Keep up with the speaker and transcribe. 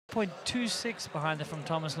0.26 behind it from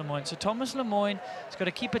Tomas Lemoine. So Tomas Lemoine has got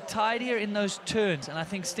to keep it tidier in those turns, and I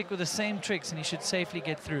think stick with the same tricks, and he should safely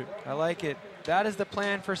get through. I like it. That is the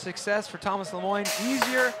plan for success for Tomas Lemoine.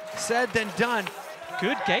 Easier said than done.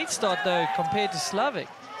 Good gate start, though, compared to Slavik.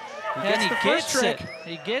 And he gets it.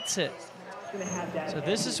 He gets it. So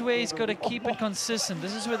this is where he's got to keep it consistent.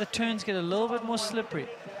 This is where the turns get a little bit more slippery.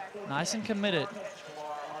 Nice and committed.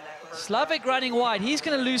 Slavik running wide. He's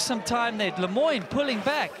going to lose some time there. Lemoine pulling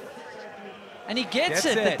back. And he gets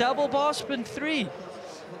it. The double barspin 3.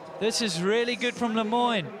 This is really good from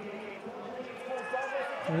Lemoine.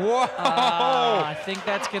 Whoa! I think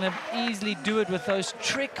that's going to easily do it with those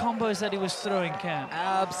trick combos that he was throwing, Cam.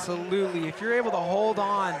 Absolutely. If you're able to hold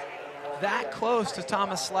on that close to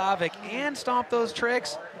Tomas Slavik and stomp those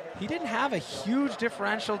tricks, he didn't have a huge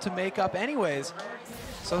differential to make up anyways.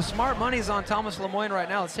 So smart money's on Tomas Lemoine right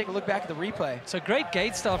now. Let's take a look back at the replay. So great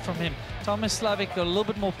gate start from him. Tomas Slavik got a little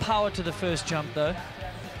bit more power to the first jump though.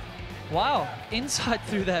 Wow, inside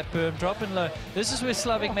through that berm, dropping low. This is where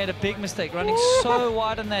Slavik made a big mistake, running so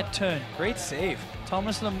wide on that turn. Great save.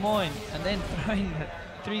 Tomas Lemoine, and then throwing the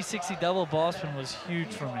 360 double barspin was huge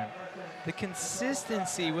from him. The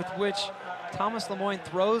consistency with which Tomas Lemoine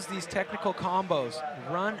throws these technical combos,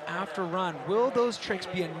 run after run. Will those tricks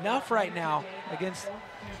be enough right now against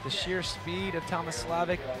the sheer speed of Tomas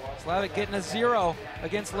Slavik? Slavik getting a 0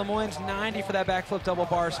 against Lemoine's 90 for that backflip double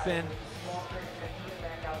bar spin.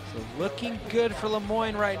 So looking good for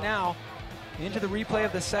Lemoine right now. Into the replay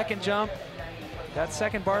of the second jump. That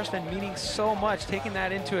second bar spin meaning so much, taking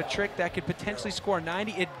that into a trick that could potentially score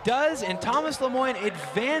 90. It does, and Tomas Lemoine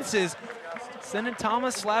advances, sending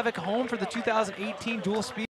Tomas Slavik home for the 2018 dual speed.